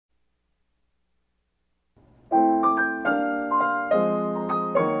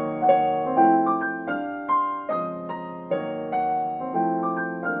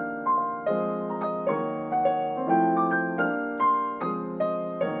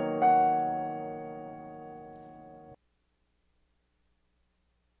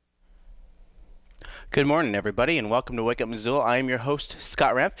Good morning, everybody, and welcome to Wake Up Missoula. I am your host,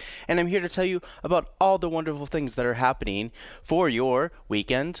 Scott Ramp, and I'm here to tell you about all the wonderful things that are happening for your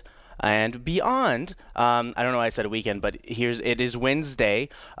weekend and beyond. I don't know why I said a weekend, but it is Wednesday,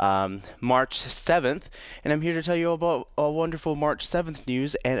 March 7th, and I'm here to tell you about all wonderful March 7th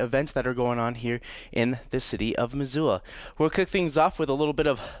news and events that are going on here in the city of Missoula. We'll kick things off with a little bit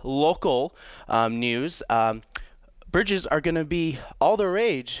of local news. Bridges are going to be all the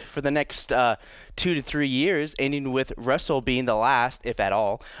rage for the next 2 to 3 years, ending with Russell being the last, if at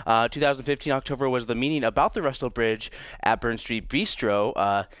all. 2015 October was the meeting about the Russell Bridge at Burn Street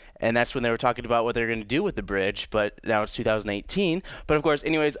Bistro, and that's when they were talking about what they're going to do with the bridge, but now it's 2018. But of course,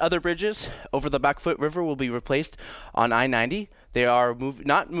 anyways, other bridges over the Blackfoot River will be replaced on I-90. They are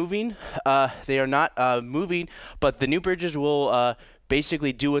not moving, but the new bridges will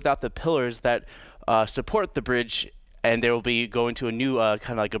basically do without the pillars that support the bridge, and they will be going to a new kind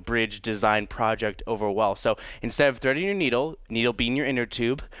of like a bridge design project overall. So instead of threading your needle being your inner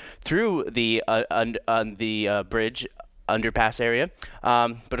tube through the bridge underpass area,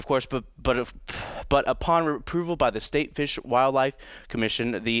 but of course, but upon approval by the State Fish Wildlife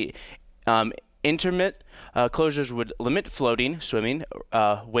Commission, the intermittent closures would limit floating, swimming,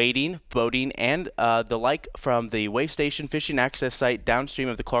 wading, boating, and the like from the way station fishing access site downstream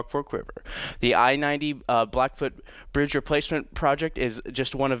of the Clark Fork River. The I-90 Blackfoot Bridge Replacement Project is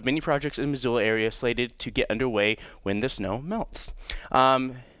just one of many projects in the Missoula area slated to get underway when the snow melts.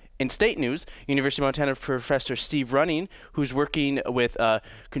 In state news, University of Montana Professor Steve Running, who's working with,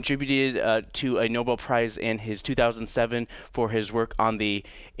 contributed to a Nobel Prize in his 2007 for his work on the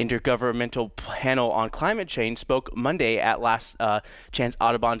Intergovernmental Panel on Climate Change, spoke Monday at Last Chance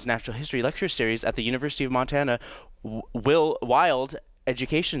Audubon's Natural History Lecture Series at the University of Montana Wild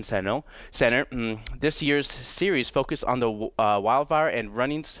Education Center. This year's series focused on the wildfire, and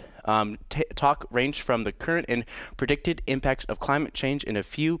Running's talk ranged from the current and predicted impacts of climate change and a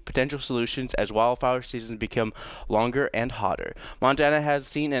few potential solutions as wildfire seasons become longer and hotter. Montana has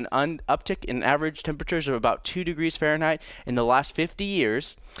seen an uptick in average temperatures of about 2 degrees Fahrenheit in the last 50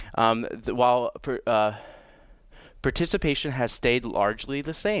 years, while participation has stayed largely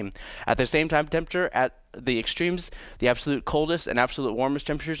the same. At the same time, temperature at the extremes, the absolute coldest and absolute warmest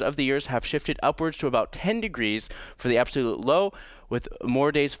temperatures of the years have shifted upwards to about 10 degrees for the absolute low, with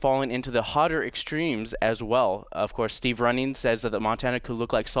more days falling into the hotter extremes as well. Of course, Steve Running says that Montana could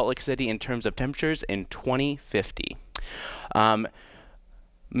look like Salt Lake City in terms of temperatures in 2050.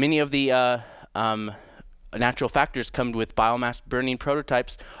 Many of the natural factors come with biomass burning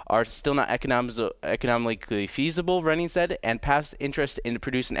prototypes are still not economically feasible, Running said, and past interest in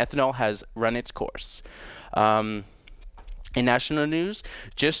producing ethanol has run its course. In national news,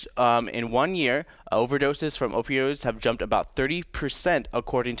 just in 1 year, overdoses from opioids have jumped about 30%,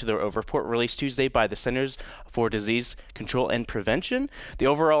 according to the report released Tuesday by the Centers for Disease Control and Prevention. The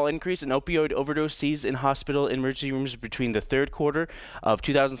overall increase in opioid overdoses in hospital emergency rooms between the third quarter of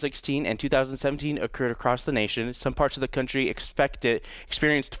 2016 and 2017 occurred across the nation. Some parts of the country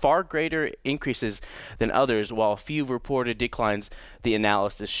experienced far greater increases than others, while few reported declines, the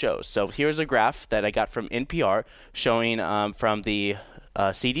analysis shows. So here's a graph that I got from NPR showing from the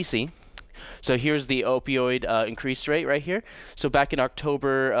CDC. So here's the opioid increase rate right here. So back in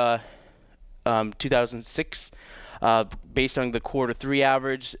October 2006, based on the quarter 3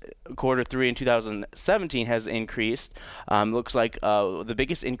 average, quarter 3 in 2017 has increased. Looks like the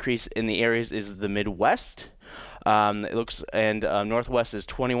biggest increase in the areas is the Midwest. It looks, and Northwest is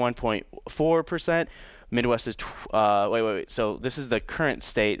 21.4%. Midwest is wait. So this is the current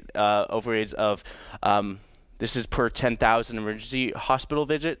state overage of. This is per 10,000 emergency hospital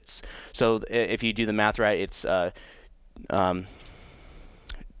visits. So if you do the math right, it's around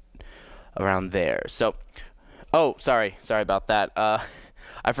there. So, oh, sorry about that.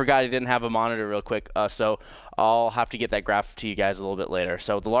 I forgot I didn't have a monitor real quick. So I'll have to get that graph to you guys a little bit later.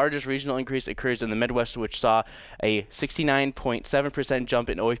 So the largest regional increase occurs in the Midwest, which saw a 69.7% jump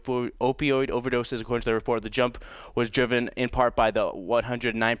in opioid overdoses, according to the report. The jump was driven in part by the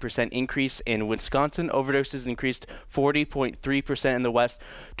 109% increase in Wisconsin. Overdoses increased 40.3% in the West,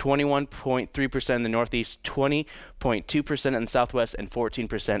 21.3% in the Northeast, 20.2% in the Southwest, and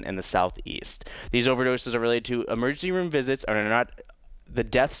 14% in the Southeast. These overdoses are related to emergency room visits and are not the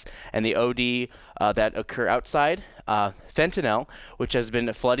deaths and the OD that occur outside. Fentanyl, which has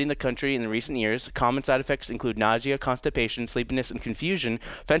been flooding the country in recent years. Common side effects include nausea, constipation, sleepiness, and confusion.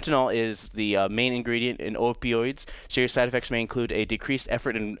 Fentanyl is the main ingredient in opioids. Serious side effects may include a decreased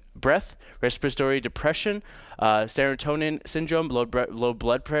effort in breath, respiratory depression, serotonin syndrome, low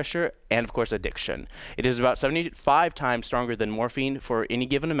blood pressure, and of course addiction. It is about 75 times stronger than morphine for any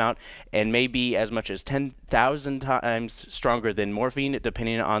given amount, and may be as much as 10,000 times stronger than morphine,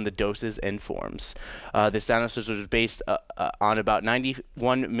 depending on the doses and forms. This analysis was based on about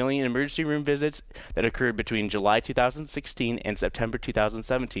 91 million emergency room visits that occurred between July 2016 and September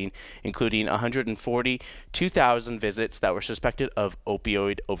 2017, including 142,000 visits that were suspected of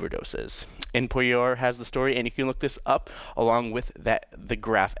opioid overdoses. NPR has the story, and you can look this up along with the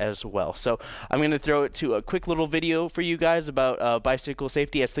graph as well. So I'm going to throw it to a quick little video for you guys about bicycle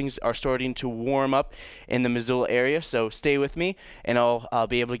safety as things are starting to warm up in the Missoula area. So stay with me, and I'll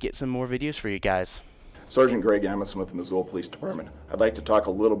be able to get some more videos for you guys. Sergeant Greg Amison with the Missoula Police Department. I'd like to talk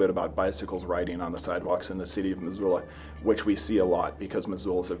a little bit about bicycles riding on the sidewalks in the city of Missoula, which we see a lot because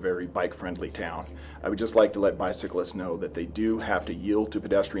Missoula is a very bike-friendly town. I would just like to let bicyclists know that they do have to yield to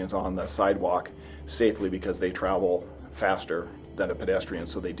pedestrians on the sidewalk safely because they travel faster than a pedestrian,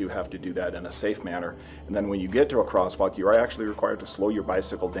 so they do have to do that in a safe manner. And then when you get to a crosswalk, you are actually required to slow your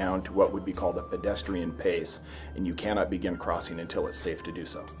bicycle down to what would be called a pedestrian pace, and you cannot begin crossing until it's safe to do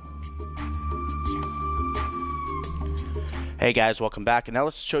so. Hey guys, welcome back, and now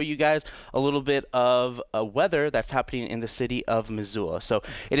let's show you guys a little bit of weather that's happening in the city of Missoula. So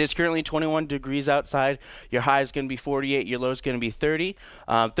it is currently 21 degrees outside. Your high is going to be 48, your low is going to be 30.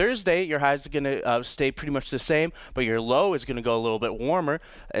 Thursday, your high is going to stay pretty much the same, but your low is going to go a little bit warmer,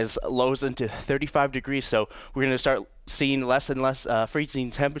 as lows into 35 degrees. So we're going to start seeing less and less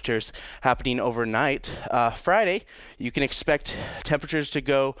freezing temperatures happening overnight. Friday, you can expect temperatures to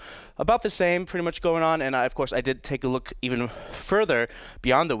go about the same, pretty much going on. And of course, I did take a look even further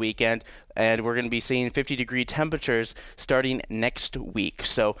beyond the weekend, and we're going to be seeing 50-degree temperatures starting next week.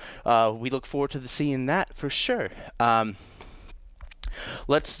 So we look forward to seeing that for sure.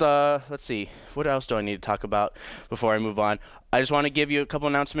 Let's see, what else do I need to talk about before I move on? I just want to give you a couple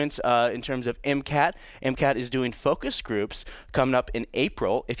announcements in terms of MCAT. MCAT is doing focus groups coming up in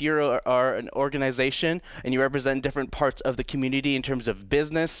April. If you are an organization and you represent different parts of the community in terms of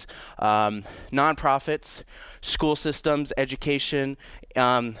business, nonprofits, school systems, education,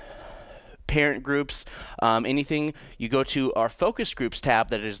 parent groups, anything, you go to our focus groups tab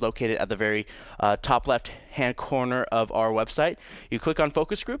that is located at the very top left hand corner of our website. You click on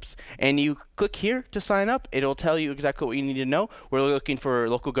focus groups and you click here to sign up. It'll tell you exactly what you need to know. We're looking for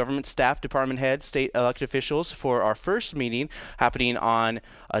local government staff, department heads, state elected officials for our first meeting happening on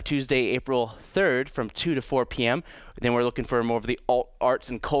Tuesday, April 3rd from 2 to 4 p.m. Then we're looking for more of the arts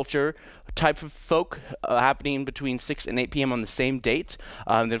and culture type of folk happening between 6 and 8 p.m. on the same date.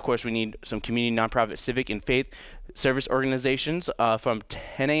 Then, of course, we need some community, nonprofit, civic, and faith service organizations from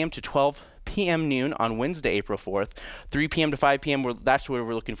 10 a.m. to 12 p.m. noon on Wednesday, April 4th. 3 p.m. to 5 p.m., that's where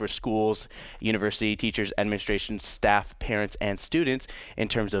we're looking for schools, university, teachers, administration, staff, parents, and students in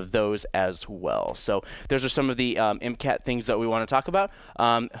terms of those as well. So those are some of the MCAT things that we want to talk about.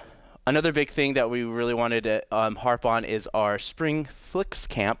 Another big thing that we really wanted to harp on is our Spring Flicks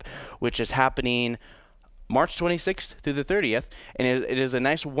Camp, which is happening March 26th through the 30th, and it is a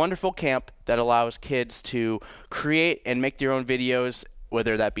nice, wonderful camp that allows kids to create and make their own videos,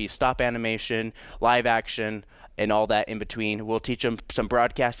 whether that be stop animation, live action, and all that in between. We'll teach them some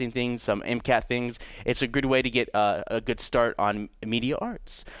broadcasting things, some MCAT things. It's a good way to get a good start on media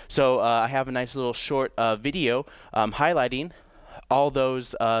arts. So I have a nice little short video highlighting all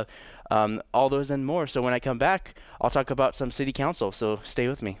those and more. So when I come back, I'll talk about some city council, so stay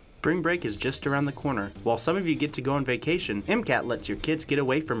with me. Spring break is just around the corner. While some of you get to go on vacation, MCAT lets your kids get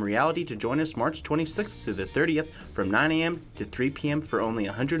away from reality to join us March 26th through the 30th from 9 a.m. to 3 p.m. for only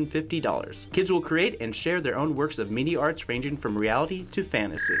 $150. Kids will create and share their own works of media arts ranging from reality to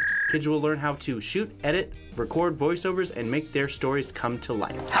fantasy. Kids will learn how to shoot, edit, record voiceovers, and make their stories come to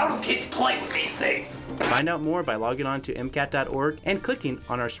life. How do kids play with these things? Find out more by logging on to MCAT.org and clicking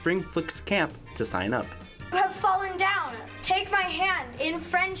on our Spring Flicks Camp to sign up. You have fallen down. Take my hand in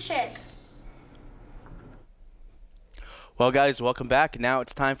friendship. Well, guys, welcome back. Now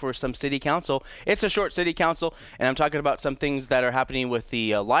it's time for some city council. It's a short city council, and I'm talking about some things that are happening with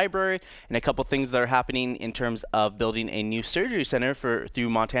the library and a couple things that are happening in terms of building a new surgery center through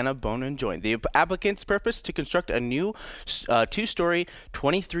Montana Bone and Joint. The applicant's purpose to construct a new two-story,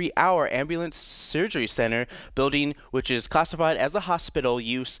 23-hour ambulance surgery center building, which is classified as a hospital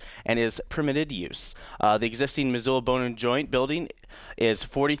use and is permitted use. The existing Missoula Bone and Joint building is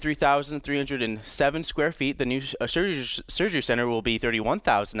 43,307 square feet. The new surgery center will be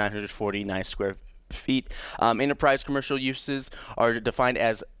 31,949 square feet. Enterprise commercial uses are defined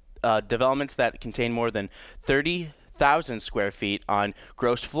as developments that contain more than 30,000 square feet on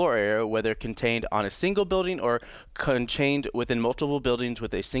gross floor area, whether contained on a single building or contained within multiple buildings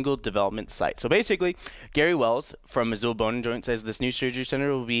with a single development site. So basically, Gary Wells from Missoula Bone and Joint says this new surgery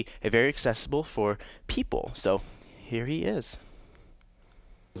center will be very accessible for people. So here he is.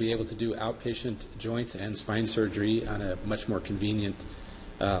 We'll be able to do outpatient joints and spine surgery on a much more convenient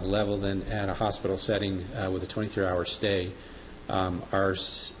level than at a hospital setting with a 23-hour stay. Our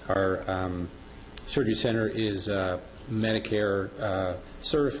surgery center is Medicare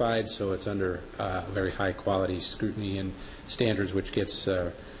certified, so it's under very high quality scrutiny and standards, which gets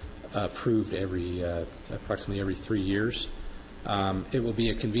approved approximately every 3 years. It will be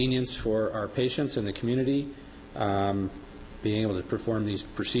a convenience for our patients and the community. Being able to perform these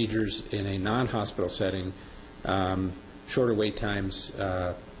procedures in a non-hospital setting, shorter wait times,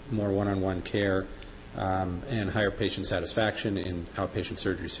 more one-on-one care, and higher patient satisfaction in outpatient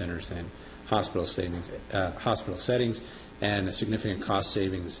surgery centers than hospital settings, and a significant cost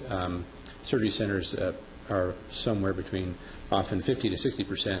savings. Surgery centers are somewhere between often 50 to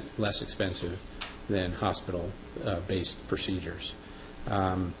 60% less expensive than hospital-based procedures.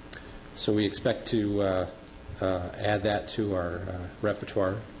 So we expect to add that to our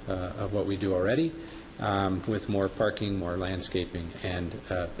repertoire of what we do already, with more parking, more landscaping, and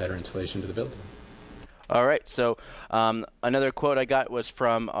better insulation to the building. All right, so another quote I got was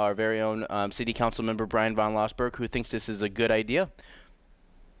from our very own City Council member Brian von Lossberg, who thinks this is a good idea.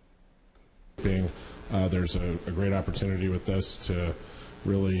 There's a great opportunity with this to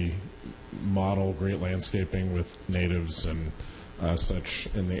really model great landscaping with natives and such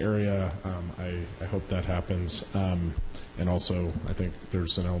in the area. I hope that happens. And also, I think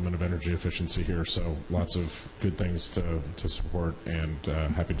there's an element of energy efficiency here, so lots of good things to support, and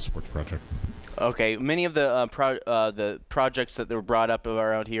happy to support the project. Okay, many of the projects that were brought up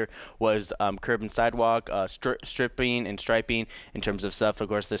around here was curb and sidewalk, stripping and striping in terms of stuff. Of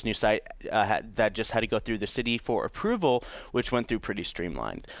course, this new site that just had to go through the city for approval, which went through pretty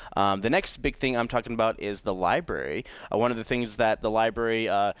streamlined. The next big thing I'm talking about is the library. One of the things that the library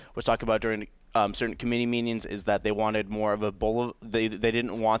was talking about during certain committee meetings is that they wanted more of a they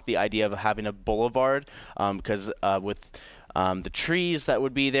didn't want the idea of having a boulevard because with the trees that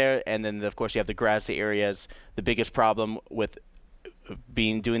would be there, and then of course you have the grassy areas. The biggest problem with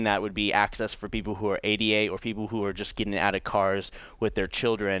doing that would be access for people who are ADA or people who are just getting out of cars with their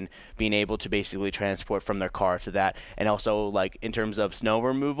children, being able to basically transport from their car to that. And also, like, in terms of snow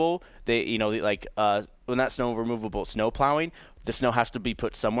removal, well, not snow removal, but snow plowing, the snow has to be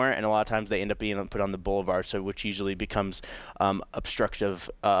put somewhere, and a lot of times they end up being put on the boulevard, so which usually becomes obstructive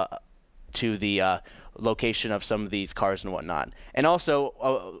to the location of some of these cars and whatnot. And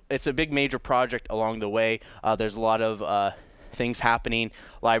also, it's a big major project along the way. There's a lot of things happening.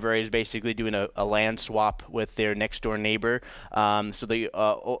 Library is basically doing a land swap with their next door neighbor. So the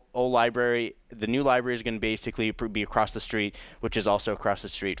old library, the new library is going to basically be across the street, which is also across the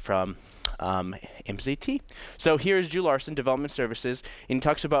street from MCAT. So here's Drew Larson, Development Services, and he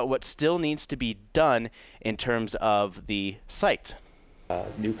talks about what still needs to be done in terms of the site.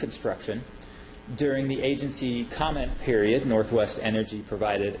 New construction. During the agency comment period, Northwest Energy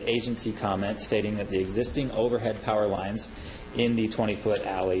provided agency comment stating that the existing overhead power lines in the 20-foot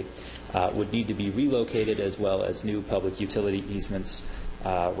alley would need to be relocated, as well as new public utility easements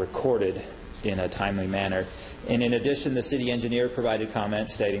recorded in a timely manner. And in addition, the city engineer provided comment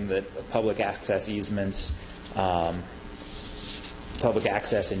stating that public access easements, public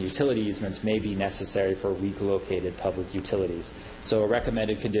access and utility easements may be necessary for relocated public utilities. So a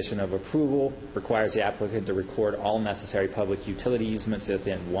recommended condition of approval requires the applicant to record all necessary public utility easements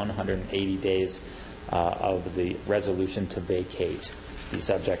within 180 days of the resolution to vacate the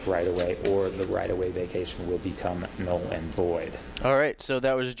subject right-of-way, or the right-of-way vacation will become null and void. All right, so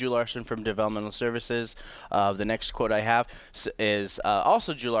that was Drew Larson from Developmental Services. The next quote I have is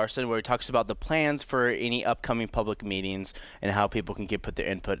also Drew Larson, where he talks about the plans for any upcoming public meetings and how people can put their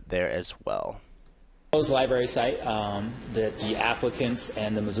input there as well. Proposed library site that the applicants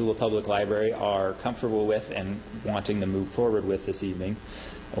and the Missoula Public Library are comfortable with and wanting to move forward with this evening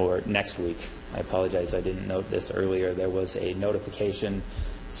or next week. I apologize, I didn't note this earlier. There was a notification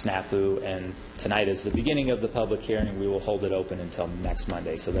snafu, and tonight is the beginning of the public hearing. We will hold it open until next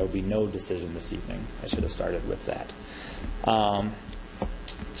Monday, so there will be no decision this evening. I should have started with that.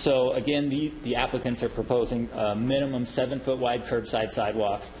 So again, the applicants are proposing a minimum 7-foot wide curbside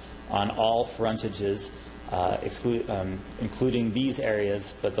sidewalk on all frontages including these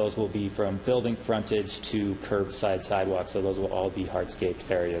areas, but those will be from building frontage to curbside sidewalks, so those will all be hardscaped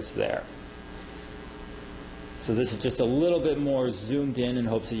areas there. So this is just a little bit more zoomed in in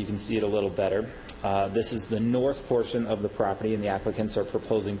hopes that you can see it a little better. This is the north portion of the property, and the applicants are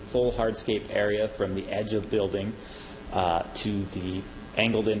proposing full hardscape area from the edge of building to the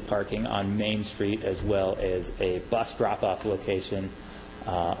angled-in parking on Main Street, as well as a bus drop-off location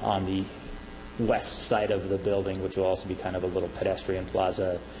on the west side of the building, which will also be kind of a little pedestrian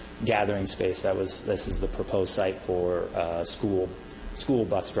plaza gathering space. This is the proposed site for school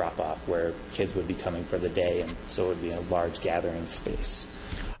bus drop-off, where kids would be coming for the day, and so it would be a large gathering space.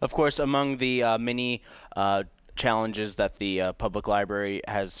 Of course, among the many challenges that the public library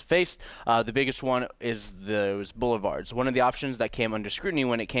has faced, the biggest one is those boulevards. One of the options that came under scrutiny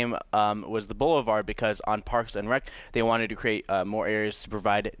when it came was the boulevard, because on Parks and Rec they wanted to create more areas to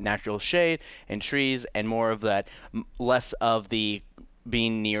provide natural shade and trees and more of that, less of the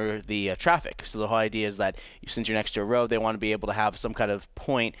being near the traffic. So the whole idea is that since you're next to a road, they want to be able to have some kind of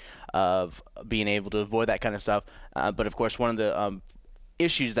point of being able to avoid that kind of stuff. But of course, one of the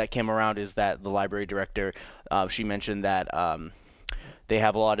issues that came around is that the library director, she mentioned that they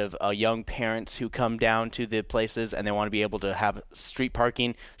have a lot of young parents who come down to the places, and they want to be able to have street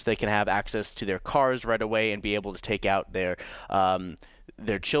parking so they can have access to their cars right away and be able to take out their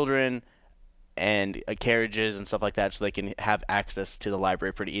children and carriages and stuff like that, so they can have access to the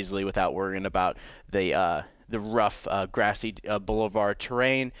library pretty easily without worrying about the rough grassy boulevard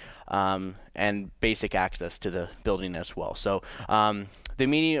terrain, and basic access to the building as well. So the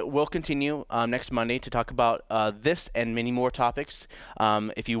meeting will continue next Monday to talk about this and many more topics.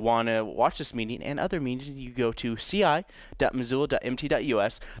 If you want to watch this meeting and other meetings, you go to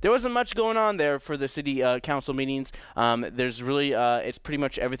ci.missoula.mt.us. There wasn't much going on there for the city council meetings. There's really, it's pretty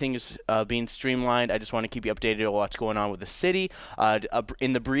much everything is being streamlined. I just want to keep you updated on what's going on with the city.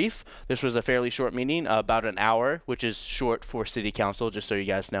 In the brief, this was a fairly short meeting, about an hour, which is short for city council, just so you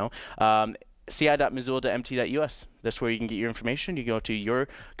guys know. ci.missoula.mt.us. That's where you can get your information. You go to your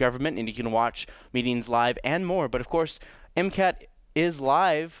government and you can watch meetings live and more. But of course, MCAT is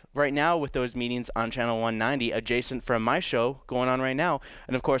live right now with those meetings on channel 190, adjacent from my show going on right now.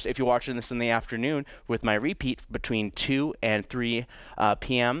 And of course, if you're watching this in the afternoon with my repeat between 2 and 3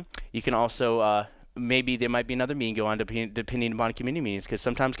 p.m., you can also maybe there might be another meeting go on depending upon community meetings, because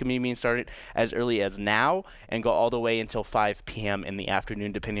sometimes community meetings start as early as now and go all the way until 5 p.m. in the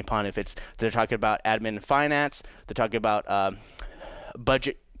afternoon, depending upon if they're talking about admin and finance, they're talking about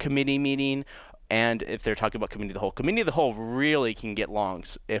budget committee meeting, and if they're talking about committee of the whole. Committee of the whole really can get long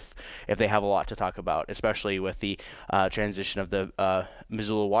if they have a lot to talk about, especially with the transition of the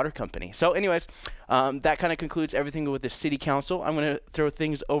Missoula Water Company. So anyways, that kind of concludes everything with the city council. I'm going to throw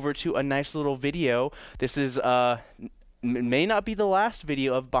things over to a nice little video. This is may not be the last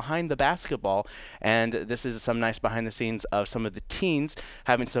video of behind the basketball, and this is some nice behind the scenes of some of the teens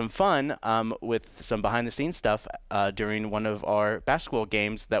having some fun with some behind the scenes stuff during one of our basketball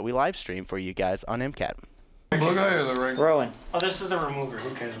games that we live stream for you guys on MCAT. Blue guy or the ring? Rowan. Oh, this is the remover. Who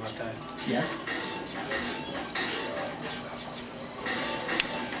cares about that? Yes.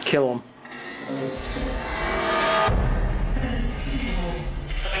 Kill him.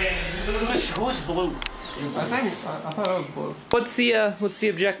 Who's blue? I thought it was blue. What's the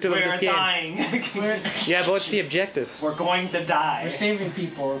objective of this game? We're dying. Yeah, but what's the objective? We're going to die. We're saving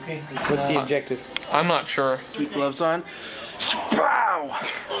people, okay? What's the objective? I'm not sure. Sweet gloves on. Pow!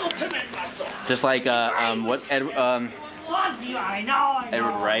 Just like what Edward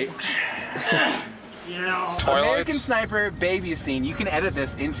Wright. You know. American Sniper baby scene. You can edit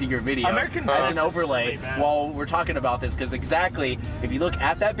this into your video as an overlay while we're talking about this, because exactly, if you look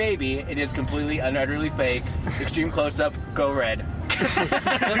at that baby, it is completely and utterly fake. Extreme close-up, go red.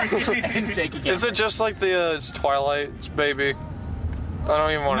 Is it just like the Twilight's baby? I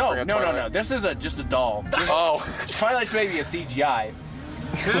don't even want to forget Twilight. No. This is just a doll. Oh. Twilight's baby is CGI.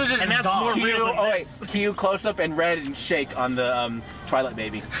 This was just and that's more real than wait, Q, close-up, and red and shake on the Twilight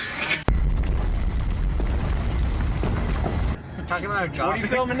baby. Talking about our job. What are you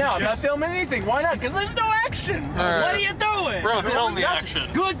filming now? I'm not filming anything. Why not? Because there's no action. What are you doing? We're gonna film the action.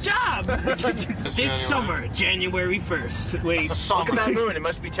 Good job. This summer, January 1st. Wait, look at that moon. It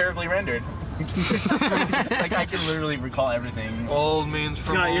must be terribly rendered. Like, I can literally recall everything. Old memes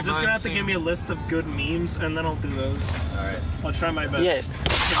from Scott, old you're just gonna have to give me a list of good memes, and then I'll do those. Alright. I'll try my best. Yeah.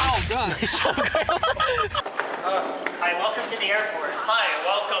 Oh, God. Hi, welcome to the airport. Hi,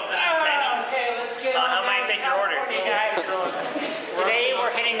 welcome. This is Benny's. Okay, let's get How may I take your order? Hey, guys. Today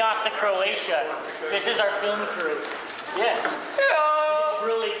we're heading off to Croatia. This is our film crew. Yes.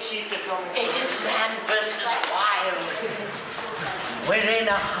 really cheap to film. It is man versus wild. We're in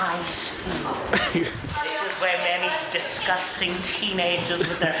a high school. This is where many disgusting teenagers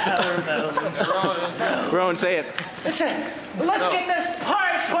with their hormones. Rowan, say it. Listen, let's get this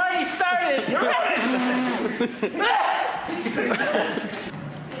party started.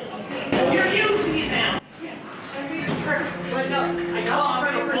 You're using it now. Yes. But no, I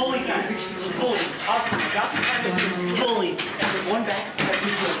got a bully guy. Bully. Awesome. I got some kind of bully. One backstab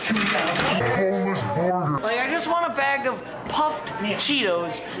equals 2,000. Like, I just want a bag of puffed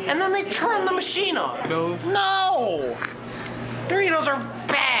Cheetos, and then they turn the machine on. No! Doritos are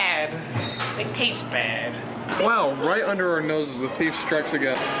bad. They taste bad. Wow, right under our noses, the thief strikes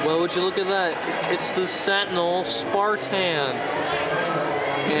again. Well, would you look at that? It's the Sentinel Spartan.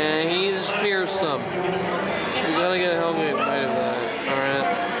 And he's fearsome. You gotta get a healthy bite of that, alright?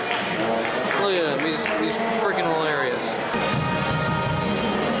 Look at him, he's freaking hilarious.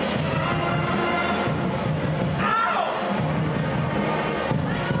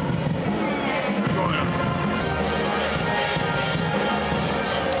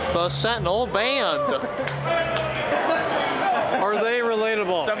 The Sentinel Band. Are they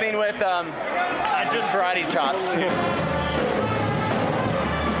relatable? Something with just karate chops.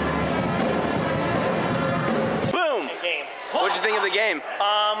 Boom. What'd you think of the game?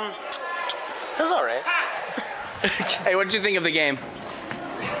 It was all right. Hey, what did you think of the game?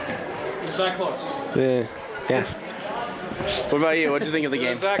 It's that close. Yeah. What about you? What did you think of the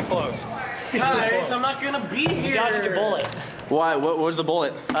game? It's that close. Guys, I'm not gonna be here. Dodged a bullet. Why? What was the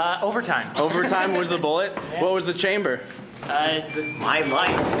bullet? Overtime. Overtime was the bullet? Yeah. What was the chamber? My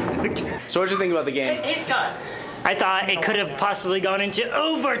life. So what did you think about the game? Hey, Scott. I thought it could have possibly gone into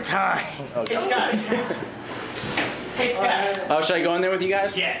overtime. Okay. Hey, Scott. Hey, Scott. Oh, should I go in there with you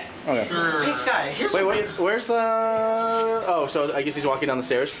guys? Yeah. Okay. Sure. Hey, Scott. Here's where's oh, so I guess he's walking down the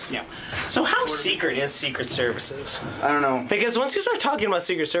stairs? Yeah. So how secret is Secret Services? I don't know. Because once you start talking about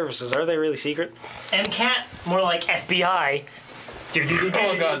Secret Services, are they really secret? MCAT, more like FBI.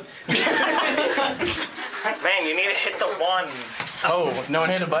 Oh, God. Man, you need to hit the one. Oh, no one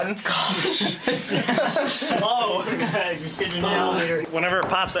hit a button? So slow. Just sitting in the elevator. Whenever it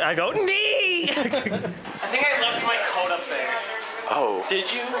pops, I go, nee! I think I left my coat up there. Oh.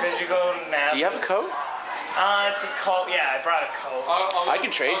 Did you? Did you go nap? Do you have a coat? It's a coat. Yeah, I brought a coat. I can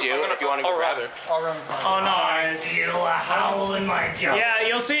trade you if you want to go grab it. Oh, no. I feel a howl in my jaw. Yeah,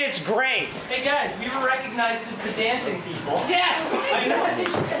 you'll see it's great. Hey guys, we were recognized as the dancing people. Yes! I know.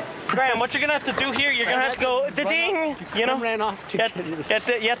 Graham, what you're gonna have to do here, you're gonna have to go da-ding, you know? Ran off to you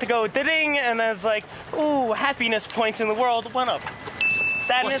have to go da-ding, and then it's like, ooh, happiness points in the world went up.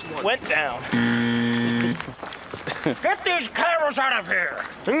 Sadness went down. Get these cameras out of here!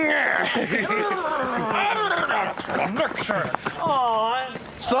 Aww.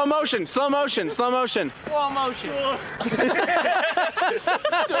 Slow motion, slow motion, slow motion. Slow motion. All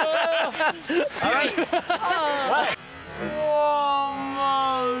right. Slow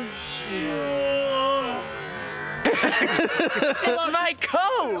motion. It's my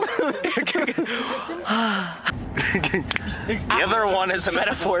coat! The other one is a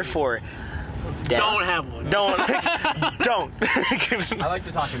metaphor for Don't have one. Don't. I like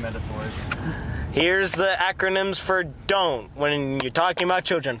to talk in metaphors. Here's the acronyms for don't when you're talking about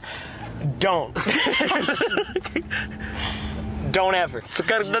children. Don't. Don't ever.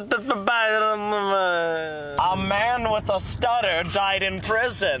 A man with a stutter died in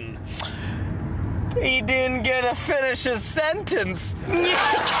prison. He didn't get to finish his sentence.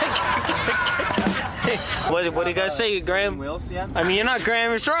 What do you guys say, Graham? I mean, you're not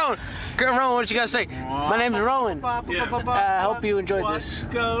Graham, it's Rowan. Rowan, what you guys say? My name's Rowan. Hope you enjoyed this.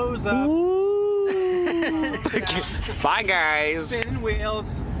 Goes up. Bye, guys. Spin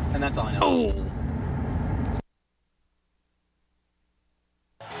wheels. And that's all I know. Ooh.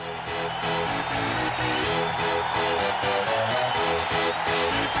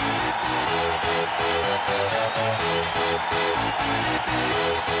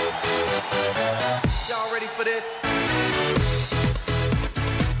 Y'all ready for this?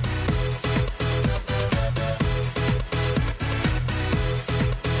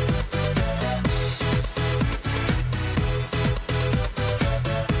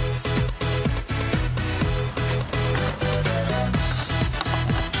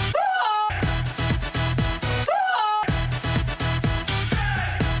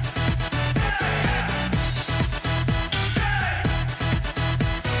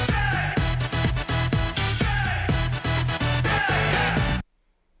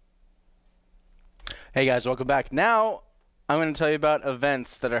 Hey guys, welcome back. Now, I'm going to tell you about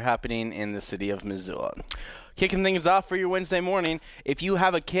events that are happening in the city of Missoula. Kicking things off for your Wednesday morning, if you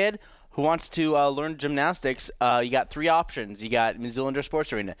have a kid who wants to learn gymnastics, you got 3 options. You got Missoula Indoor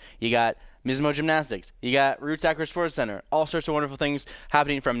Sports Arena, you got Mismo Gymnastics, you got Roots Acro Sports Center. All sorts of wonderful things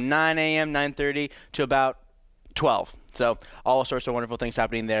happening from 9 a.m., 9:30 to about 12. So all sorts of wonderful things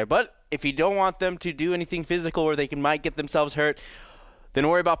happening there. But if you don't want them to do anything physical or might get themselves hurt, then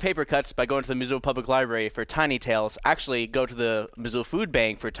worry about paper cuts by going to the Missoula Public Library for Tiny Tales. Actually, go to the Missoula Food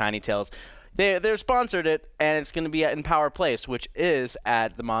Bank for Tiny Tales. They're sponsored it, and it's going to be at Empower Place, which is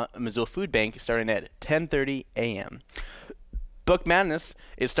at the Missoula Food Bank starting at 10:30 a.m. Book Madness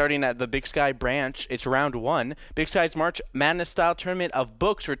is starting at the Big Sky branch. It's round 1. Big Sky's March Madness-style tournament of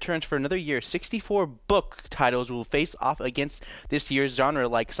books returns for another year. 64 book titles will face off against this year's genre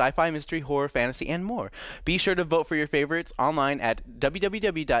like sci-fi, mystery, horror, fantasy, and more. Be sure to vote for your favorites online at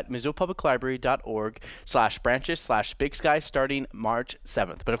www.missoulapubliclibrary.org/branches/Big Sky starting March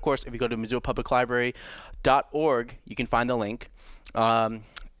 7th. But of course, if you go to missoulapubliclibrary.org, you can find the link.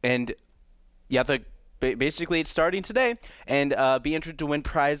 Basically, it's starting today, and be entered to win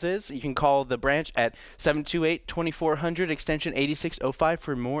prizes. You can call the branch at 728-2400, extension 8605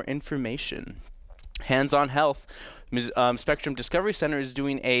 for more information. Hands-on Health. Spectrum Discovery Center is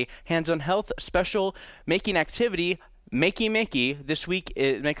doing a hands-on health special making activity, Makey. This week,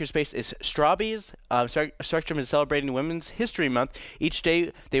 Makerspace is Strawbees. Spectrum is celebrating Women's History Month. Each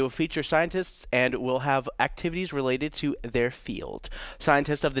day, they will feature scientists and will have activities related to their field.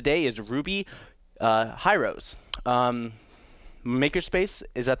 Scientist of the day is Ruby Hyros. Makerspace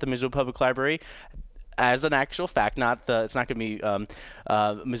is at the Missoula Public Library. As an actual fact, it's not going to be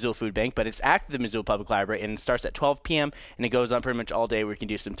Missoula Food Bank, but it's at the Missoula Public Library, and it starts at 12 p.m. and it goes on pretty much all day where you can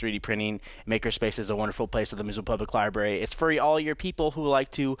do some 3D printing. Makerspace is a wonderful place at the Missoula Public Library. It's for all your people who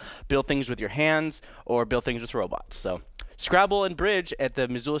like to build things with your hands or build things with robots. So Scrabble and Bridge at the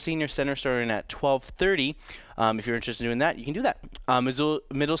Missoula Senior Center starting at 12:30. If you're interested in doing that, you can do that. Missoula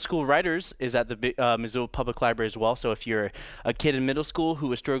Middle School Writers is at the Missoula Public Library as well. So if you're a kid in middle school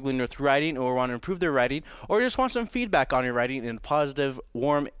who is struggling with writing or want to improve their writing or just want some feedback on your writing in a positive,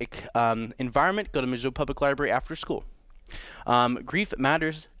 warm environment, go to Missoula Public Library after school. Grief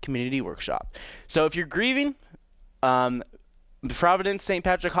Matters Community Workshop. So if you're grieving, Providence St.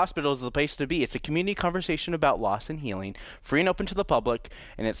 Patrick Hospital is the place to be. It's a community conversation about loss and healing, free and open to the public,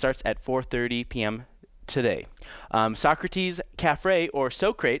 and it starts at 4:30 p.m. today. Socrates Cafe, or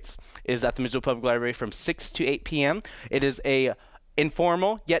Socrates, is at the Missoula Public Library from 6 to 8 p.m. It is a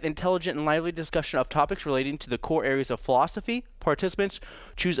informal yet intelligent and lively discussion of topics relating to the core areas of philosophy. Participants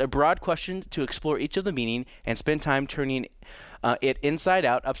choose a broad question to explore each of the meaning and spend time turning it inside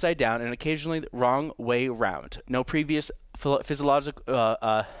out, upside down, and occasionally the wrong way round. No previous philosophical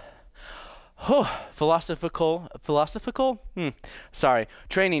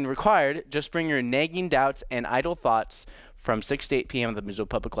training required. Just bring your nagging doubts and idle thoughts from 6 to 8 p.m. at the Missoula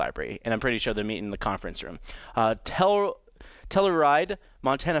Public Library, and I'm pretty sure they're meeting in the conference room. Telluride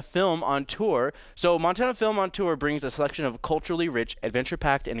Montana Film on Tour. So Montana Film on Tour brings a selection of culturally rich,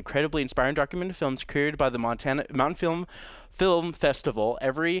 adventure-packed, and incredibly inspiring documentary films created by the Mountain Film Festival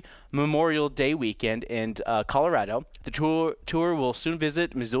every Memorial Day weekend in Colorado. The tour will soon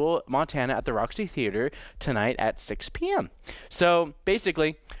visit Missoula, Montana at the Roxy Theater tonight at 6 p.m. So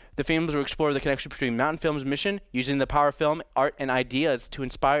basically, the films will explore the connection between Mountain Film's mission using the power of film, art, and ideas to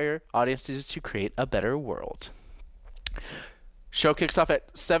inspire audiences to create a better world. Show kicks off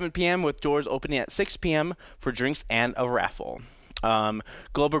at 7 p.m. with doors opening at 6 p.m. for drinks and a raffle.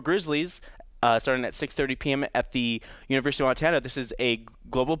 Global Grizzlies starting at 6:30 p.m. at the University of Montana. This is a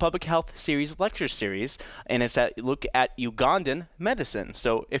Global Public Health Series lecture series, and it's a look at Ugandan medicine.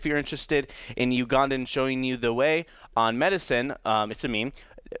 So if you're interested in Ugandan showing you the way on medicine, it's a meme,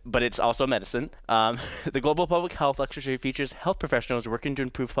 but it's also medicine. The Global Public Health Lecture Series features health professionals working to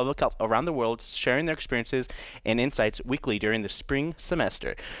improve public health around the world, sharing their experiences and insights weekly during the spring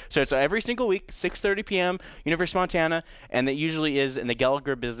semester. So it's every single week, 6:30 p.m., University of Montana, and that usually is in the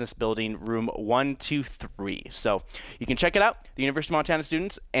Gallagher Business Building, room 123. So you can check it out. The University of Montana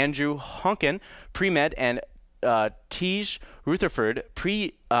students, Andrew Honkin, pre-med, and Tej Rutherford,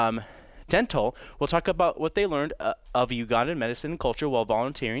 Dental, will talk about what they learned of Ugandan medicine and culture while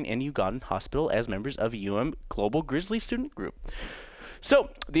volunteering in Ugandan hospital as members of Global Grizzly student group. So,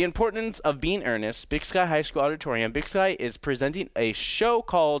 the importance of being earnest. Big Sky High School Auditorium. Big Sky is presenting a show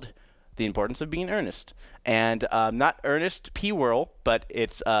called The Importance of Being Earnest. And not Ernest P. Worrell, but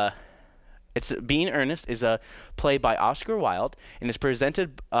it's Being Earnest is a play by Oscar Wilde, and is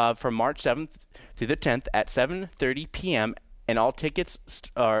presented from March 7th through the 10th at 7:30 p.m., and all tickets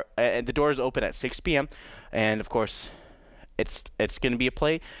are, the doors open at 6 p.m. And of course, It's going to be a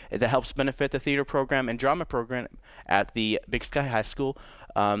play that helps benefit the theater program and drama program at the Big Sky High School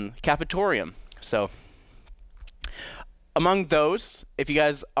cafetorium. So among those, if you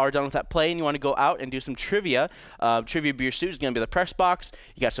guys are done with that play and you want to go out and do some trivia, Trivia Beer Suit is going to be the press box.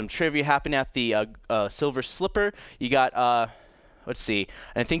 You got some trivia happening at the Silver Slipper. You got, let's see,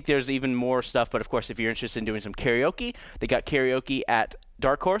 and I think there's even more stuff, but of course, if you're interested in doing some karaoke, they got karaoke at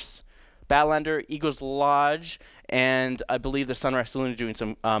Dark Horse, Badlander, Eagles Lodge, and I believe the Sunrise Saloon is doing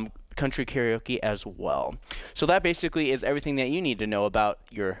some country karaoke as well. So that basically is everything that you need to know about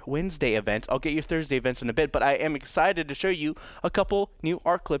your Wednesday events. I'll get your Thursday events in a bit, but I am excited to show you a couple new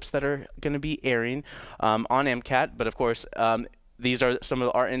art clips that are going to be airing on MCAT. But of course, these are some of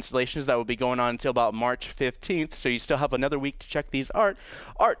the art installations that will be going on until about March 15th, so you still have another week to check these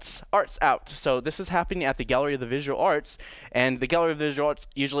arts out. So this is happening at the Gallery of the Visual Arts, and the Gallery of the Visual Arts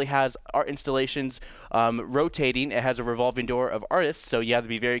usually has art installations rotating. It has a revolving door of artists, so you have to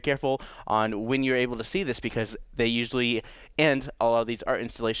be very careful on when you're able to see this, because they usually end all of these art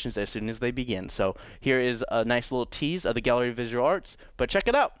installations as soon as they begin. So here is a nice little tease of the Gallery of Visual Arts, but check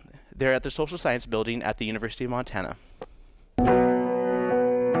it out. They're at the Social Science Building at the University of Montana.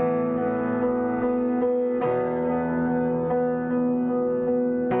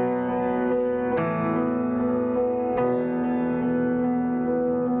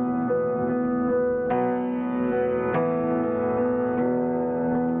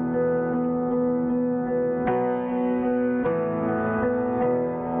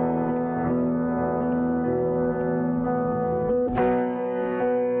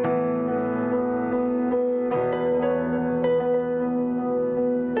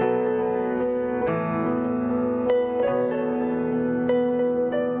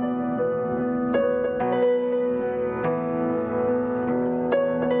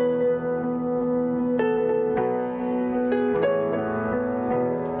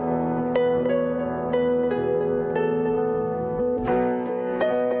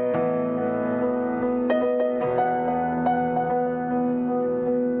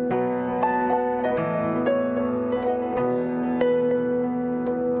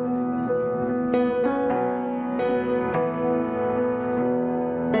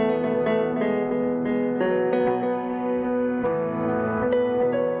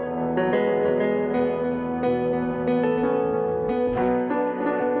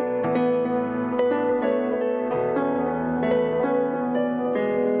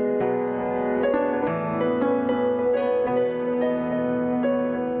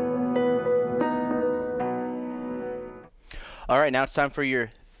 All right, now it's time for your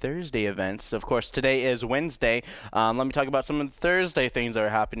Thursday events. Of course, today is Wednesday. Let me talk about some of the Thursday things that are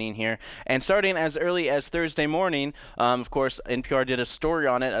happening here. And starting as early as Thursday morning, of course, NPR did a story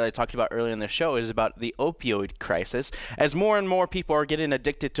on it that I talked about earlier in the show, is about the opioid crisis. As more and more people are getting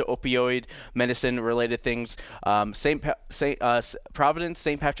addicted to opioid medicine-related things, Providence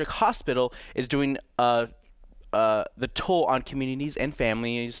St. Patrick Hospital is doing the toll on communities and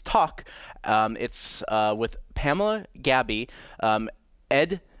families talk. It's with Pamela Gabby,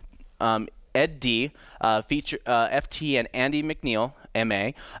 Ed D, FT, and Andy McNeil,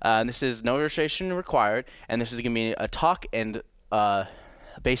 MA. This is no registration required, and this is going to be a talk and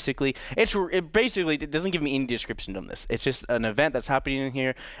basically, it doesn't give me any description on this. It's just an event that's happening in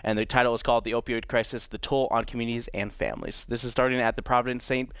here, and the title is called The Opioid Crisis, The Toll on Communities and Families. This is starting at the Providence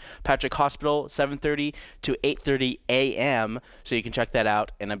St. Patrick Hospital, 7:30 to 8:30 a.m., so you can check that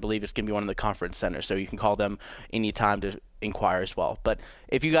out, and I believe it's going to be one of the conference centers, so you can call them anytime to inquire as well. But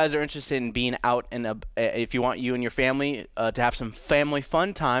if you guys are interested in being out, and if you want you and your family to have some family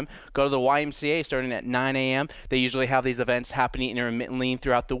fun time, go to the YMCA starting at 9 a.m. They usually have these events happening intermittently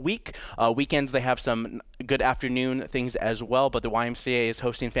throughout the week. Weekends they have some good afternoon things as well, but the YMCA is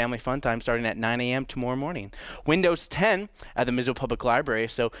hosting family fun time starting at 9 a.m. tomorrow morning. Windows 10 at the Missoula Public Library.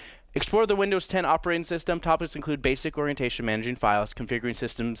 So explore the Windows 10 operating system. Topics include basic orientation, managing files, configuring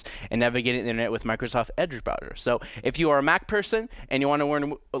systems, and navigating the internet with Microsoft Edge browser. So if you are a Mac person and you want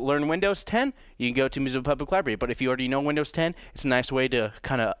to learn Windows 10, you can go to Missoula Public Library. But if you already know Windows 10, it's a nice way to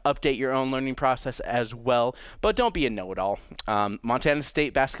kind of update your own learning process as well. But don't be a know-it-all. Montana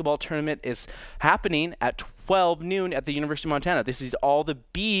State basketball tournament is happening at 12 noon at the University of Montana. This is all the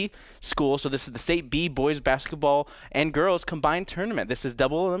B schools, so this is the State B boys basketball and girls combined tournament. This is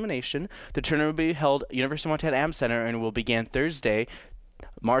double elimination. The tournament will be held at University of Montana Am Center and will begin Thursday,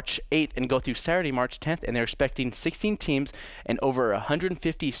 March 8th and go through Saturday, March 10th, and they're expecting 16 teams and over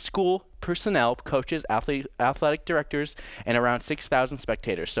 150 school personnel, coaches, athletic directors, and around 6,000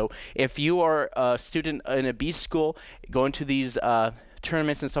 spectators. So if you are a student in a B school going to these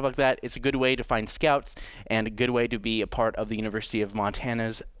tournaments and stuff like that. It's a good way to find scouts and a good way to be a part of the University of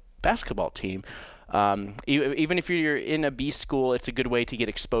Montana's basketball team. Even if you're in a B school, it's a good way to get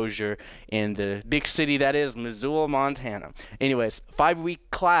exposure in the big city that is Missoula, Montana. Anyways,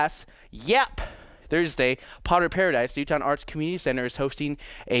 5-week class. Yep! Thursday, Potter Paradise, the Newtown Arts Community Center, is hosting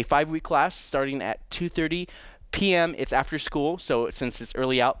a 5-week class starting at 2:30 p.m. It's after school, so since it's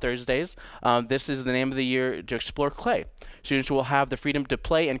early out Thursdays, this is the name of the year to explore clay. Students will have the freedom to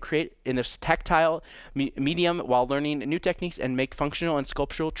play and create in this tactile medium while learning new techniques and make functional and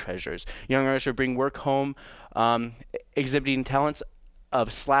sculptural treasures. Young artists will bring work home, exhibiting talents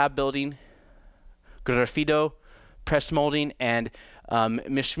of slab building, graffito, press molding, and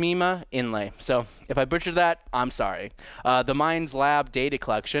mishmima inlay. So if I butchered that, I'm sorry. The Minds Lab data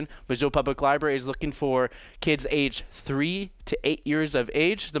collection. Missoula Public Library is looking for kids age 3 to 8 years of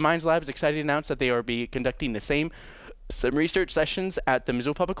age. The Minds Lab is excited to announce that they will be conducting some research sessions at the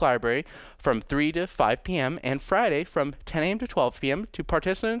Missoula Public Library from 3 to 5 p.m. and Friday from 10 a.m. to 12 p.m. to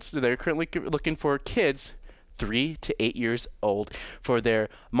participants. They're currently looking for kids 3 to 8 years old for their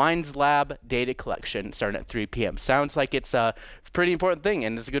Minds Lab data collection starting at 3 p.m. Sounds like it's a pretty important thing,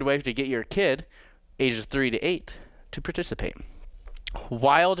 and it's a good way to get your kid ages 3 to 8 to participate.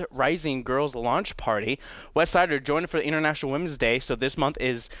 Wild Rising Girls Launch Party. Westside are joining for the International Women's Day, so this month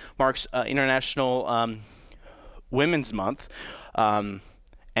marks International Women's Month. And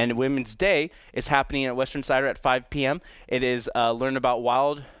Women's Day is happening at Western Cider at 5 p.m. It is learn about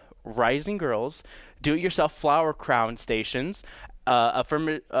Wild Rising Girls, do-it-yourself flower crown stations,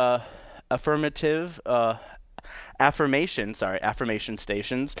 affirmation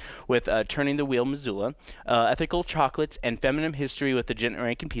stations with Turning the Wheel Missoula, ethical chocolates, and feminine history with the Jen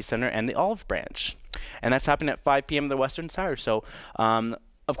Rankin Peace Center and the Olive Branch. And that's happening at 5 p.m. at the Western Cider. So,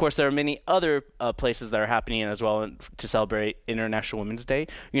 of course, there are many other places that are happening as well to celebrate International Women's Day.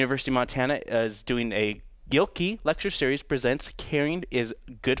 University of Montana is doing a Gilkey lecture series presents Caring is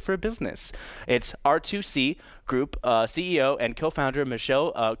Good for Business. It's R2C Group CEO and co-founder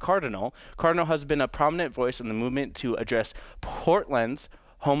Michelle Cardinal. Cardinal has been a prominent voice in the movement to address Portland's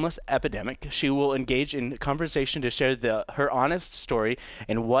homeless epidemic. She will engage in conversation to share her honest story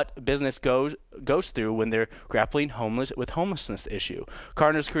and what business goes through when they're grappling with homelessness issue.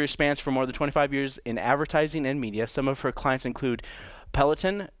 Cardinal's career spans for more than 25 years in advertising and media. Some of her clients include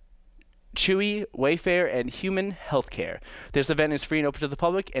Peloton, Chewy, Wayfair, and Human Healthcare. This event is free and open to the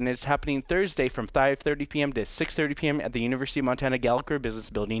public, and it's happening Thursday from 5:30 p.m. to 6:30 p.m. at the University of Montana Gallagher Business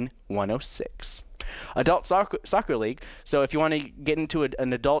Building 106. Adult soccer league. So if you want to get into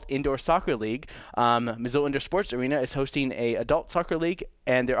an adult indoor soccer league, Missoula Indoor Sports Arena is hosting a adult soccer league,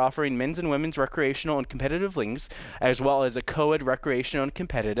 and they're offering men's and women's recreational and competitive leagues, as well as a co-ed recreational and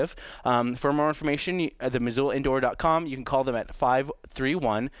competitive. For more information, the MissoulaIndoor.com. You can call them at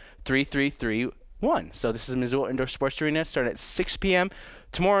 531-3331. So this is Missoula Indoor Sports Arena, starting at 6 p.m.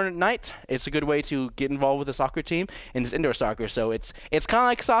 tomorrow night. It's a good way to get involved with the soccer team, and it's indoor soccer, so it's kind of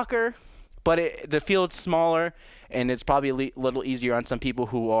like soccer, but the field's smaller, and it's probably a little easier on some people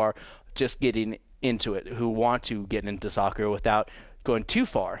who are just getting into it, who want to get into soccer without going too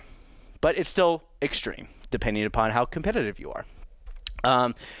far. But it's still extreme, depending upon how competitive you are.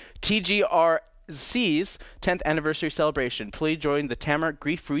 TGRC's 10th anniversary celebration. Please join the Tamarack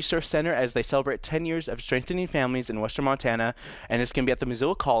Grief Resource Center as they celebrate 10 years of strengthening families in Western Montana, and it's going to be at the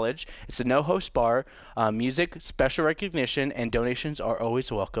Missoula College. It's a no-host bar, music, special recognition, and donations are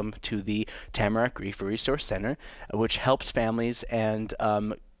always welcome to the Tamarack Grief Resource Center, which helps families and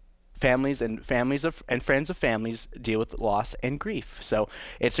friends of families deal with loss and grief. So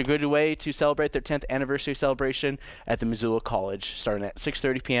it's a good way to celebrate their 10th anniversary celebration at the Missoula College, starting at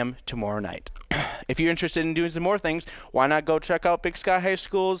 6:30 p.m. tomorrow night. If you're interested in doing some more things, why not go check out Big Sky High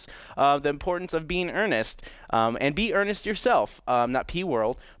School's The Importance of Being Earnest, and be earnest yourself, not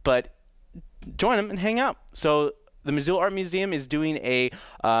P-World, but join them and hang out. So the Missoula Art Museum is doing a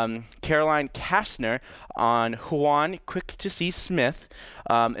Caroline Kastner on Juan Quick to See Smith.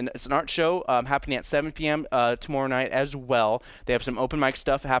 And it's an art show happening at 7 p.m. Tomorrow night as well. They have some open mic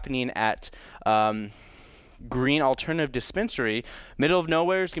stuff happening at Green Alternative Dispensary. Middle of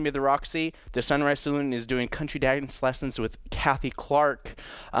Nowhere is going to be at the Roxy. The Sunrise Saloon is doing country dance lessons with Kathy Clark.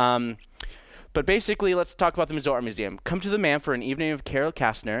 But basically, let's talk about the Missoula Art Museum. Come to the man for an evening of Carol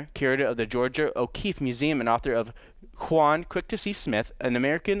Kastner, curator of the Georgia O'Keeffe Museum and author of Juan Quick to See Smith, an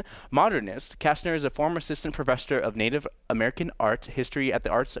American modernist. Kastner is a former assistant professor of Native American art history at the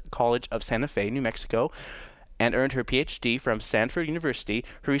Arts College of Santa Fe, New Mexico, and earned her PhD from Stanford University.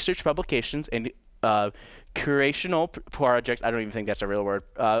 Her research publications curational project, I don't even think that's a real word,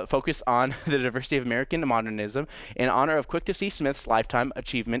 focus on the diversity of American modernism in honor of Quick to See Smith's Lifetime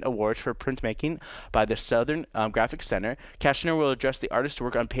Achievement Awards for printmaking by the Southern Graphic Center. Kashner will address the artist's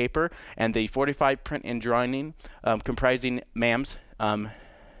work on paper and the 45 print and drawing comprising MAM's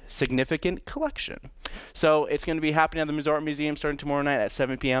significant collection. So it's going to be happening at the Missoula Art Museum starting tomorrow night at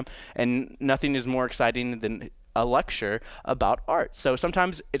 7 p.m. and nothing is more exciting than a lecture about art. So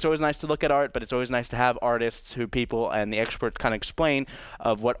sometimes it's always nice to look at art, but it's always nice to have artists who people and the experts kind of explain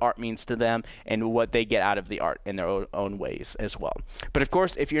of what art means to them and what they get out of the art in their own ways as well. But of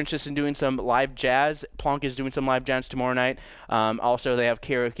course, if you're interested in doing some live jazz, Plonk is doing some live jazz tomorrow night. Also, they have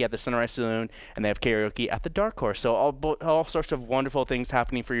karaoke at the Sunrise Saloon, and they have karaoke at the Dark Horse. So all sorts of wonderful things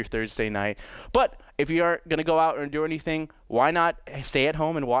happening for your Thursday night. But if you aren't going to go out and do anything, why not stay at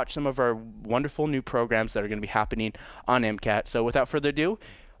home and watch some of our wonderful new programs that are going to be happening on MCAT. So without further ado,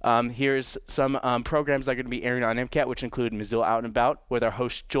 here's some programs that are going to be airing on MCAT, which include Missoula Out and About with our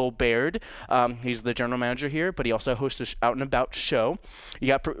host Joel Baird. He's the general manager here, but he also hosts an Out and About show. You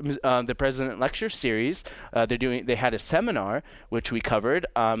got the President Lecture Series. They had a seminar, which we covered.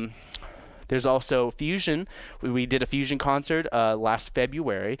 There's also Fusion. We did a Fusion concert last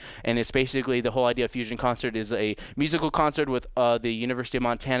February, and it's basically the whole idea of Fusion concert is a musical concert with the University of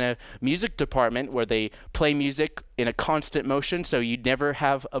Montana Music Department where they play music in a constant motion, so you never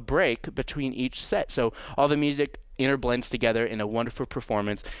have a break between each set. So all the music interblends together in a wonderful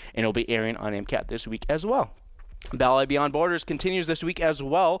performance, and it'll be airing on MCAT this week as well. Ballet Beyond Borders continues this week as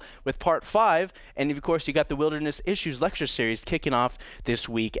well with Part 5, and of course you got the Wilderness Issues Lecture Series kicking off this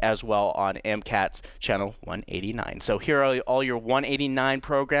week as well on MCAT's Channel 189. So here are all your 189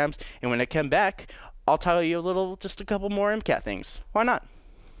 programs, and when I come back, I'll tell you just a couple more MCAT things. Why not?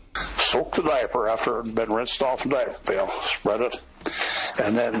 Soak the diaper after it had been rinsed off the diaper pail. Spread it,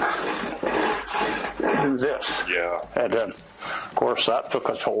 and then do this. Yeah. And then, of course, that took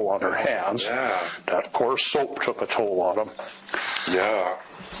a toll on her hands. Yeah. That, of course, soap took a toll on them. Yeah.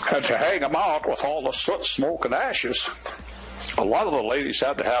 And to hang them out with all the soot, smoke, and ashes, a lot of the ladies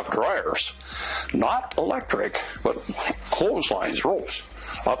had to have dryers. Not electric, but clotheslines, ropes.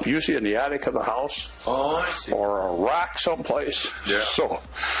 Up usually in the attic of the house. Oh, I see. Or a rack someplace. Yeah. So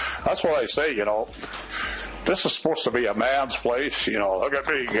that's what I say, this is supposed to be a man's place. Look at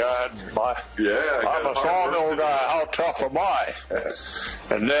me, God. I'm a strong old guy. How tough am I?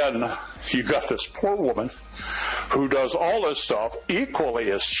 And then you got this poor woman who does all this stuff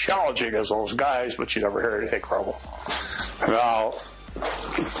equally as challenging as those guys, but you never hear anything from them. Now,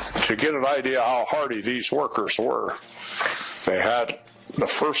 to get an idea how hardy these workers were, they had the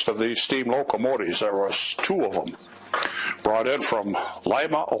first of these steam locomotives. There was 2 of them brought in from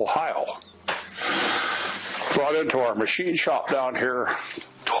Lima, Ohio. Brought into our machine shop down here,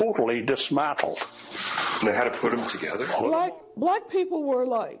 totally dismantled. And they had to put them together? Black people were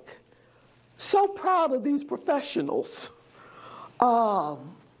so proud of these professionals. They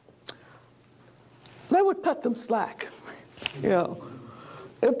would cut them slack.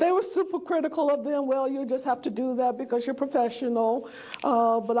 If they were super critical of them, well, you just have to do that because you're professional,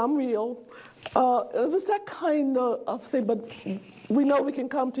 but I'm real. It was that kind of thing, but we know we can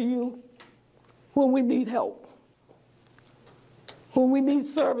come to you when we need help, when we need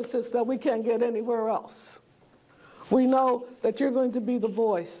services that we can't get anywhere else. We know that you're going to be the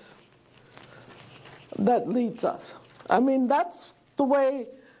voice that leads us. I mean, that's the way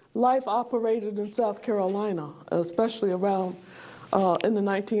life operated in South Carolina, especially around in the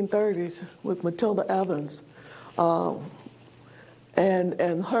 1930s with Matilda Evans and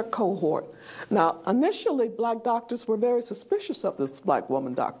her cohort. Now, initially, black doctors were very suspicious of this black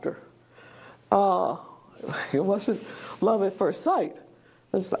woman doctor. It wasn't love at first sight.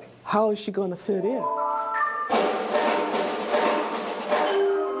 It's like, how is she going to fit in?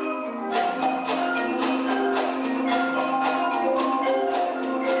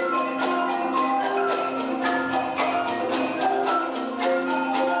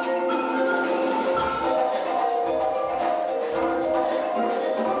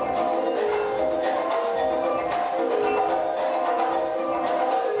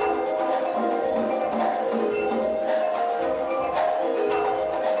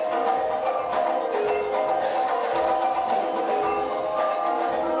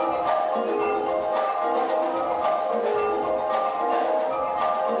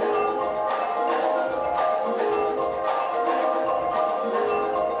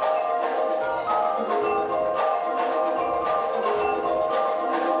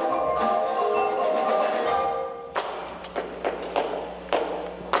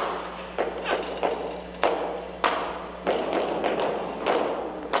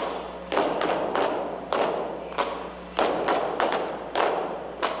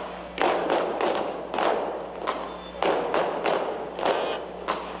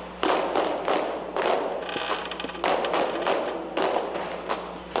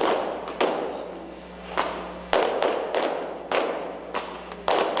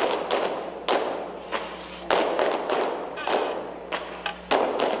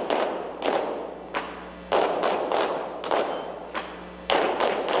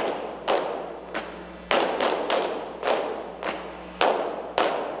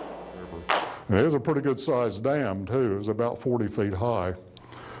 And it was a pretty good sized dam too. It was about 40 feet high.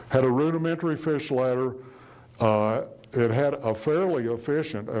 Had a rudimentary fish ladder. It had a fairly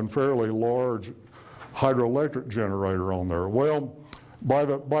efficient and fairly large hydroelectric generator on there. Well, by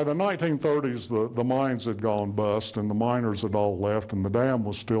the 1930s, the mines had gone bust and the miners had all left and the dam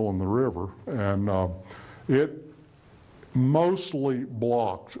was still in the river. And it mostly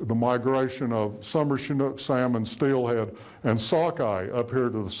blocked the migration of summer Chinook salmon, steelhead, and sockeye up here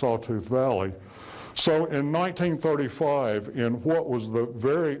to the Sawtooth Valley. So in 1935, in what was the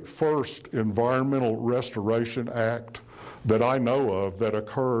very first Environmental Restoration Act that I know of that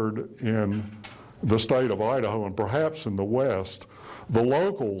occurred in the state of Idaho and perhaps in the West, the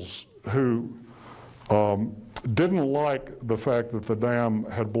locals who didn't like the fact that the dam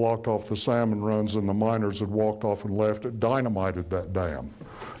had blocked off the salmon runs and the miners had walked off and left it, dynamited that dam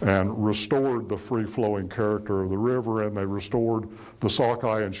and restored the free-flowing character of the river, and they restored the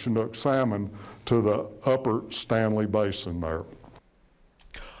sockeye and Chinook salmon to the upper Stanley Basin there.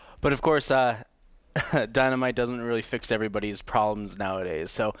 But of course, dynamite doesn't really fix everybody's problems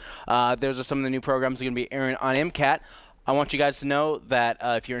nowadays. So those are some of the new programs that are going to be airing on MCAT. I want you guys to know that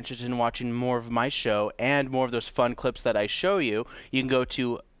if you're interested in watching more of my show and more of those fun clips that I show you, you can go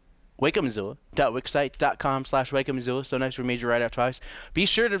to wakeupmissoula.wixsite.com/wakeupmissoula. So nice for Major right out twice. Be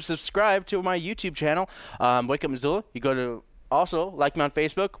sure to subscribe to my YouTube channel, Wake Up Missoula. You go to also like me on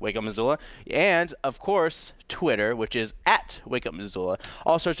Facebook, Wake Up Missoula, and of course Twitter, which is @WakeUpMissoula.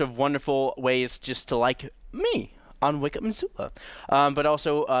 All sorts of wonderful ways just to like me on Wake Up Missoula. But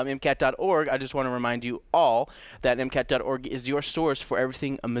also MCAT.org. I just want to remind you all that MCAT.org is your source for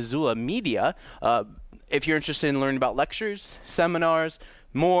everything Missoula media. If you're interested in learning about lectures, seminars,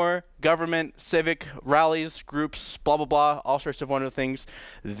 more government, civic, rallies, groups, blah, blah, blah, all sorts of wonderful things,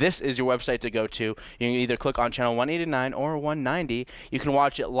 this is your website to go to. You can either click on channel 189 or 190. You can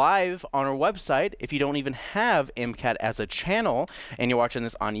watch it live on our website if you don't even have MCAT as a channel and you're watching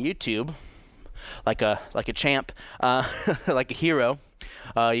this on YouTube like a champ, like a hero.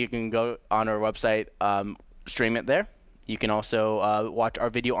 You can go on our website, stream it there. You can also watch our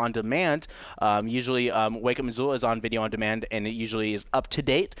video on demand. Usually Wake Up Missoula is on video on demand, and it usually is up to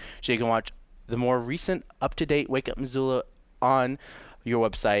date. So you can watch the more recent up-to-date Wake Up Missoula on your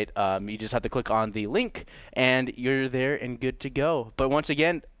website. You just have to click on the link, and you're there and good to go. But once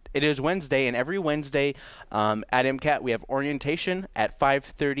again, it is Wednesday, and every Wednesday at MCAT we have orientation at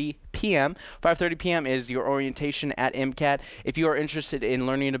 5:30 p.m. 5:30 p.m. is your orientation at MCAT. If you are interested in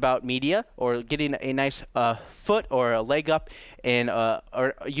learning about media or getting a nice foot or a leg up in,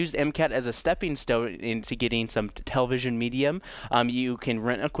 or use MCAT as a stepping stone into getting some television medium, you can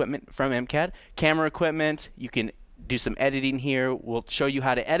rent equipment from MCAT, camera equipment. You can do some editing here. We'll show you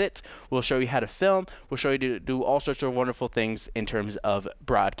how to edit. We'll show you how to film. We'll show you to do all sorts of wonderful things in terms of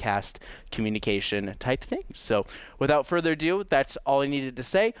broadcast communication type things. So without further ado, that's all I needed to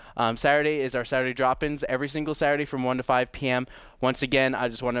say. Saturday is our Saturday drop-ins every single Saturday from 1 to 5 p.m. Once again, I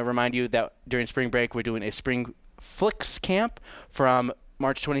just want to remind you that during spring break, we're doing a spring flicks camp from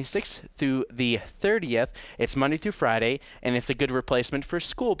March 26th through the 30th. It's Monday through Friday, and it's a good replacement for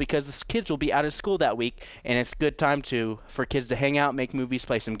school because the kids will be out of school that week, and it's a good time for kids to hang out, make movies,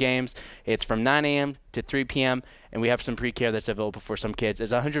 play some games. It's from 9 a.m. to 3 p.m., and we have some pre-care that's available for some kids.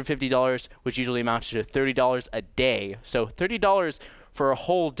 It's $150, which usually amounts to $30 a day. So $30 for a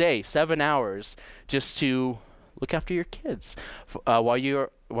whole day, 7 hours, just to look after your kids while you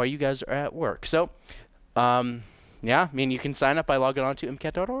guys are at work. So, yeah, I mean, you can sign up by logging on to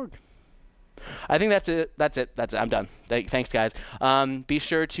MCAT.org. I think that's it. That's it. I'm done. Thanks, guys. Be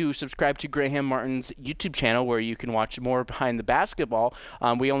sure to subscribe to Graham Martin's YouTube channel where you can watch more behind the basketball.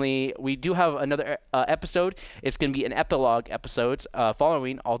 We do have another episode. It's going to be an epilogue episode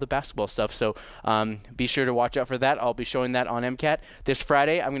following all the basketball stuff. So be sure to watch out for that. I'll be showing that on MCAT. This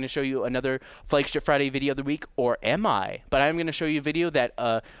Friday, I'm going to show you another Flagship Friday video of the week, or am I? But I'm going to show you a video that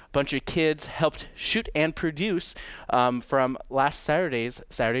a bunch of kids helped shoot and produce from last Saturday's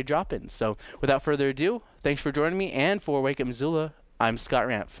Saturday drop-ins. So without further ado, thanks for joining me, and for Wake Up Missoula, I'm Scott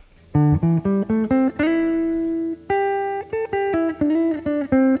Ramph.